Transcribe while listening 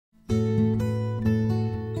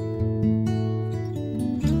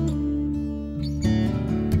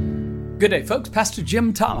Good day, folks. Pastor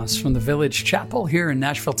Jim Thomas from the Village Chapel here in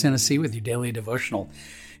Nashville, Tennessee with your daily devotional.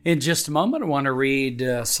 In just a moment, I want to read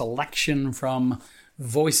a selection from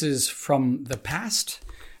Voices from the Past.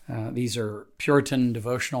 These are Puritan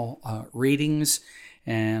devotional readings,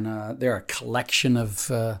 and they're a collection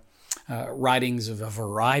of writings of a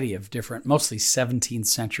variety of different, mostly 17th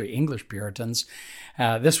century English Puritans.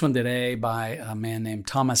 This one today by a man named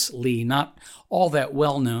Thomas Lee, not all that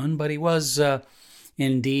well known, but he was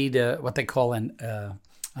indeed what they call a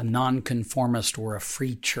nonconformist or a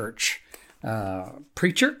free church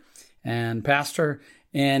preacher and pastor.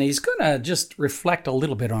 And he's going to just reflect a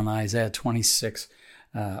little bit on Isaiah 26,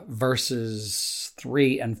 verses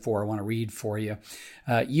 3 and 4. I want to read for you.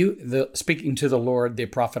 Speaking to the Lord, the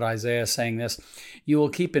prophet Isaiah saying this, "You will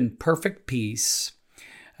keep in perfect peace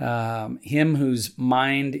him whose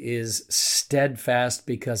mind is steadfast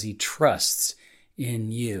because he trusts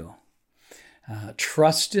in you."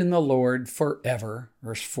 Trust in the Lord forever,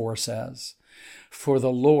 verse 4 says, "For the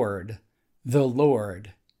Lord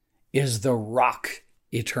is the rock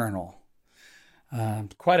eternal."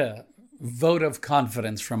 Quite a vote of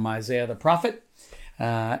confidence from Isaiah the prophet,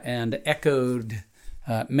 and echoed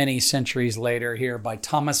many centuries later here by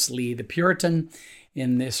Thomas Lee, the Puritan,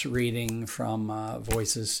 in this reading from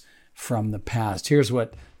Voices from the Past. Here's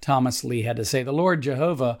what Thomas Lee had to say. "The Lord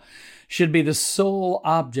Jehovah should be the sole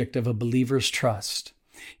object of a believer's trust.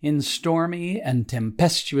 In stormy and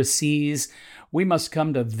tempestuous seas, we must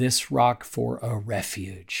come to this rock for a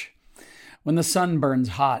refuge. When the sun burns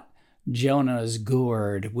hot, Jonah's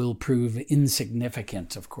gourd will prove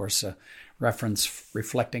insignificant." Of course, a reference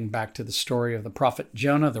reflecting back to the story of the prophet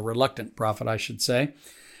Jonah, the reluctant prophet, I should say.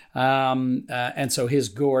 And so his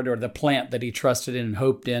gourd, or the plant that he trusted in and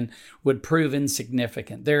hoped in, would prove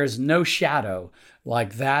insignificant. There is no shadow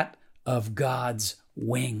like that of God's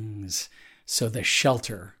wings. So the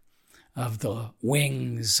shelter of the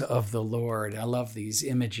wings of the Lord. I love these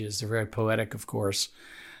images. They're very poetic, of course.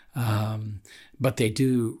 But they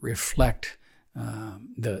do reflect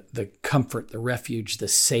the comfort, the refuge, the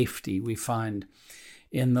safety we find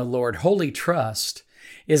in the Lord. Holy trust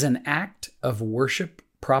is an act of worship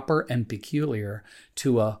proper and peculiar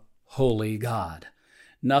to a holy God.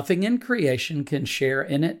 Nothing in creation can share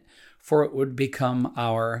in it, for it would become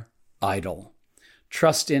our idol.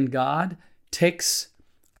 Trust in God takes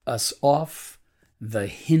us off the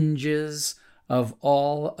hinges of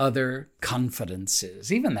all other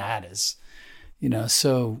confidences. Even that is,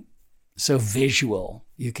 so visual.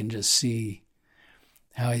 You can just see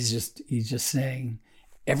how he's just saying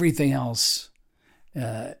everything else.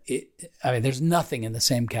 There's nothing in the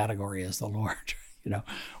same category as the Lord,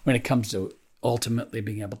 when it comes to ultimately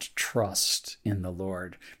being able to trust in the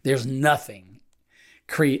Lord. There's nothing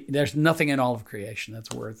in all of creation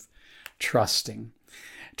that's worth trusting.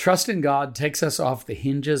 Trust in God takes us off the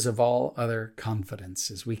hinges of all other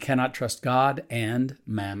confidences. We cannot trust God and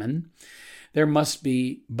mammon. There must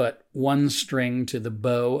be but one string to the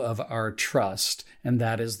bow of our trust, and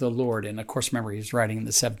that is the Lord. And of course, remember, he's writing in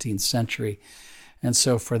the 17th century. And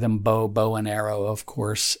so for them, bow and arrow, of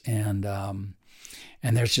course. And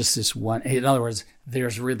there's just this one. In other words,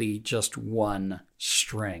 there's really just one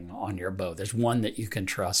string on your bow. There's one that you can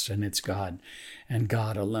trust, and it's God and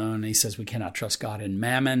God alone. He says we cannot trust God in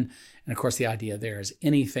mammon. And of course, the idea there is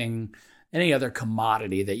any other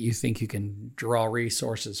commodity that you think you can draw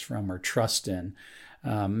resources from or trust in.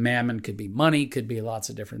 Mammon could be money, could be lots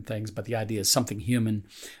of different things, but the idea is something human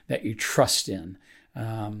that you trust in.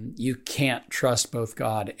 You can't trust both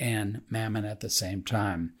God and mammon at the same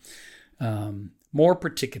time. More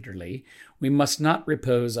particularly, we must not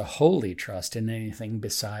repose a holy trust in anything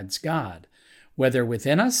besides God, whether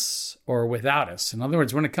within us or without us. In other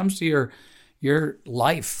words, when it comes to your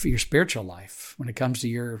life, your spiritual life, when it comes to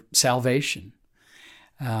your salvation,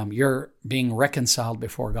 you're being reconciled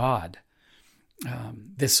before God.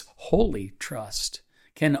 This holy trust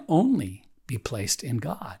can only be placed in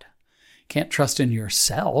God. Can't trust in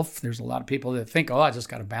yourself. There's a lot of people that think, I just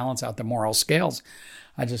got to balance out the moral scales.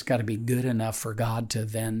 I just got to be good enough for God to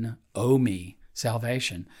then owe me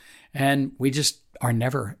salvation. And we just are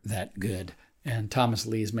never that good. And Thomas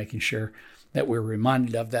Lee is making sure that we're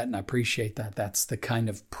reminded of that, and I appreciate that. That's the kind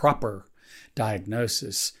of proper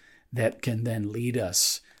diagnosis that can then lead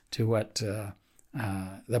us to what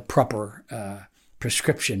the proper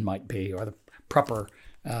prescription might be, or the proper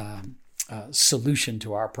solution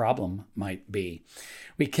to our problem might be.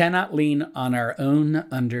 We cannot lean on our own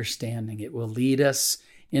understanding. It will lead us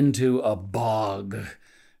into a bog,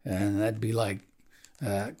 and that'd be like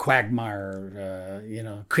quagmire,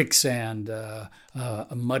 quicksand, a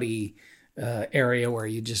muddy area where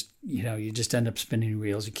you just end up spinning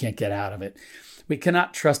wheels. You can't get out of it. We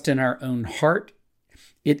cannot trust in our own heart.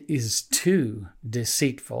 It is too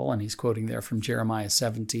deceitful. And he's quoting there from Jeremiah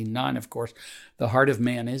 17:9, of course. The heart of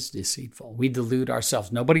man is deceitful. We delude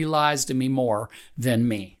ourselves. Nobody lies to me more than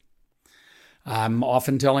me. I'm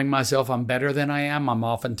often telling myself I'm better than I am. I'm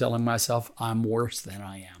often telling myself I'm worse than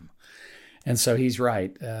I am. And so he's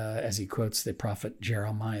right, as he quotes the prophet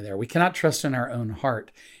Jeremiah there. We cannot trust in our own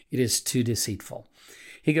heart. It is too deceitful.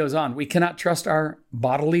 He goes on, we cannot trust our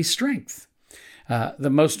bodily strength. The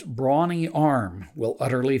most brawny arm will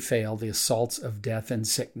utterly fail the assaults of death and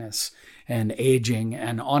sickness and aging,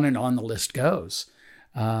 and on the list goes.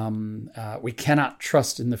 We cannot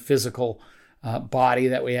trust in the physical body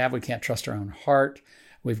that we have. We can't trust our own heart.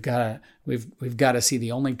 We've got to see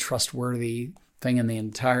the only trustworthy thing in the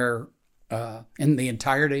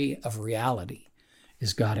entirety of reality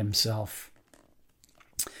is God Himself.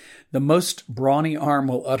 The most brawny arm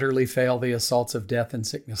will utterly fail the assaults of death and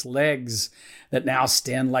sickness. Legs that now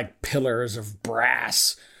stand like pillars of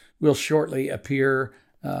brass will shortly appear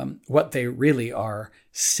what they really are,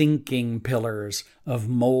 sinking pillars of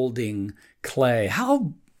molding clay.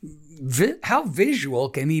 How visual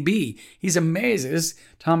can he be? He's amazing.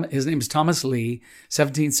 His name is Thomas Lee,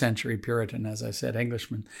 17th century Puritan, as I said,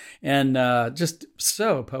 Englishman, and just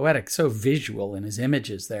so poetic, so visual in his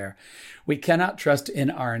images there. We cannot trust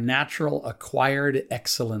in our natural acquired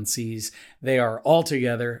excellencies. They are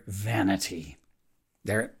altogether vanity.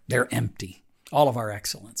 They're empty. All of our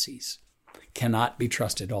excellencies cannot be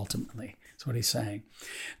trusted ultimately. That's what he's saying.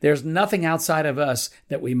 There's nothing outside of us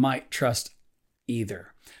that we might trust either.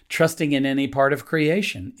 Trusting in any part of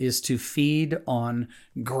creation is to feed on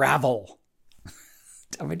gravel.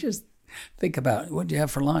 I mean, just think about it. What did you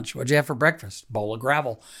have for lunch? What did you have for breakfast? Bowl of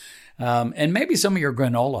gravel. And maybe some of your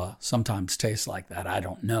granola sometimes tastes like that. I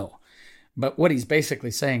don't know. But what he's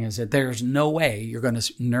basically saying is that there's no way you're going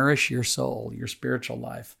to nourish your soul, your spiritual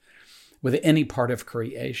life, with any part of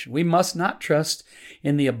creation. We must not trust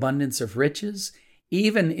in the abundance of riches.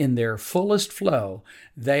 Even in their fullest flow,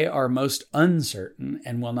 they are most uncertain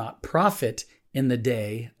and will not profit in the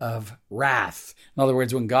day of wrath. In other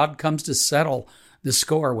words, when God comes to settle the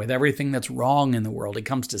score with everything that's wrong in the world, He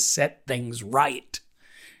comes to set things right.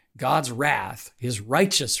 God's wrath, His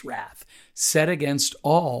righteous wrath, set against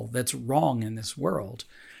all that's wrong in this world.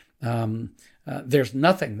 There's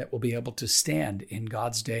nothing that will be able to stand in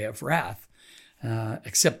God's day of wrath.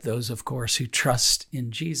 Except those, of course, who trust in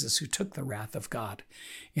Jesus, who took the wrath of God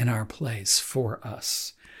in our place for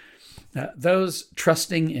us. Those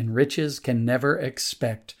trusting in riches can never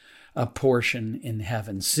expect a portion in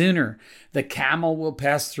heaven. Sooner the camel will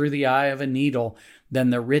pass through the eye of a needle than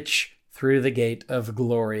the rich through the gate of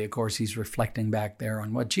glory. Of course, he's reflecting back there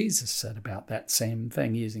on what Jesus said about that same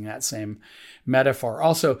thing, using that same metaphor.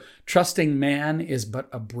 Also, trusting man is but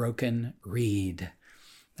a broken reed.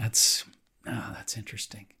 That's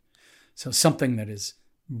interesting. So something that is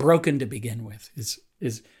broken to begin with is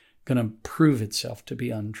going to prove itself to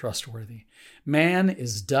be untrustworthy. Man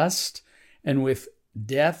is dust, and with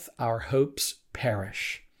death our hopes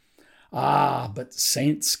perish. But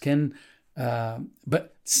saints can upon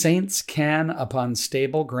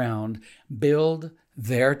stable ground build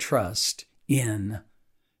their trust in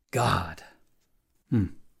God.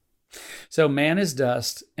 So man is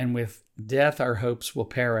dust, and with death our hopes will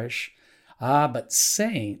perish. But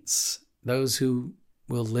saints, those who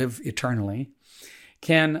will live eternally,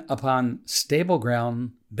 can upon stable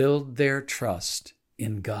ground build their trust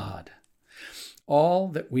in God. All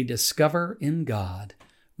that we discover in God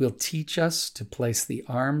will teach us to place the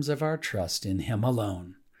arms of our trust in Him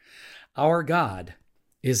alone. Our God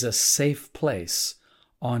is a safe place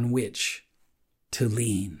on which to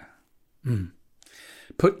lean.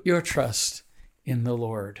 Put your trust in the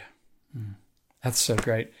Lord. That's so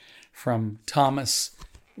great. From Thomas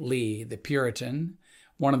Lee, the Puritan,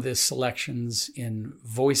 one of the selections in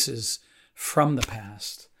Voices from the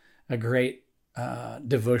Past, a great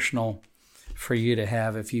devotional for you to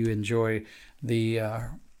have if you enjoy the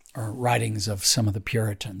writings of some of the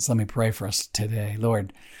Puritans. Let me pray for us today.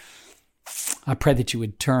 Lord, I pray that you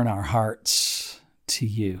would turn our hearts to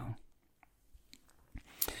you.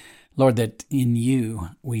 Lord, that in you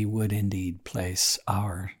we would indeed place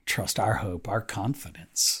our trust, our hope, our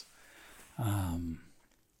confidence.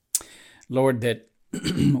 Lord, that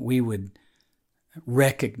we would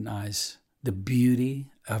recognize the beauty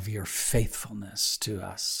of your faithfulness to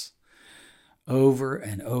us over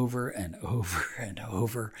and over and over and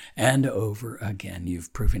over and over again.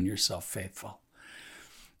 You've proven yourself faithful.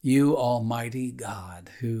 You, Almighty God,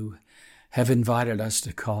 who have invited us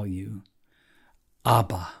to call you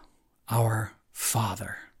Abba, Our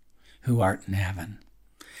Father, who art in heaven,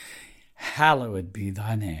 hallowed be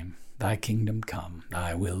thy name. Thy kingdom come,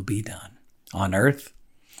 thy will be done, on earth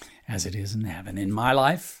as it is in heaven. In my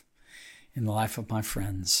life, in the life of my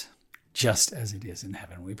friends, just as it is in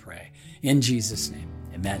heaven, we pray. In Jesus' name,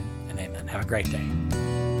 amen and amen. Have a great day.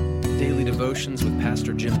 Daily Devotions with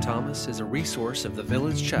Pastor Jim Thomas is a resource of the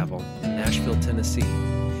Village Chapel in Nashville, Tennessee.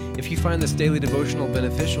 If you find this daily devotional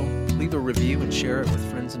beneficial, leave a review and share it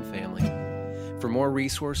with friends and family. For more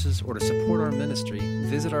resources or to support our ministry,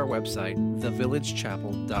 visit our website,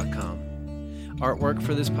 thevillagechapel.com. Artwork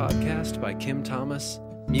for this podcast by Kim Thomas.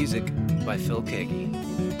 Music by Phil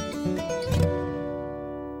Kagi.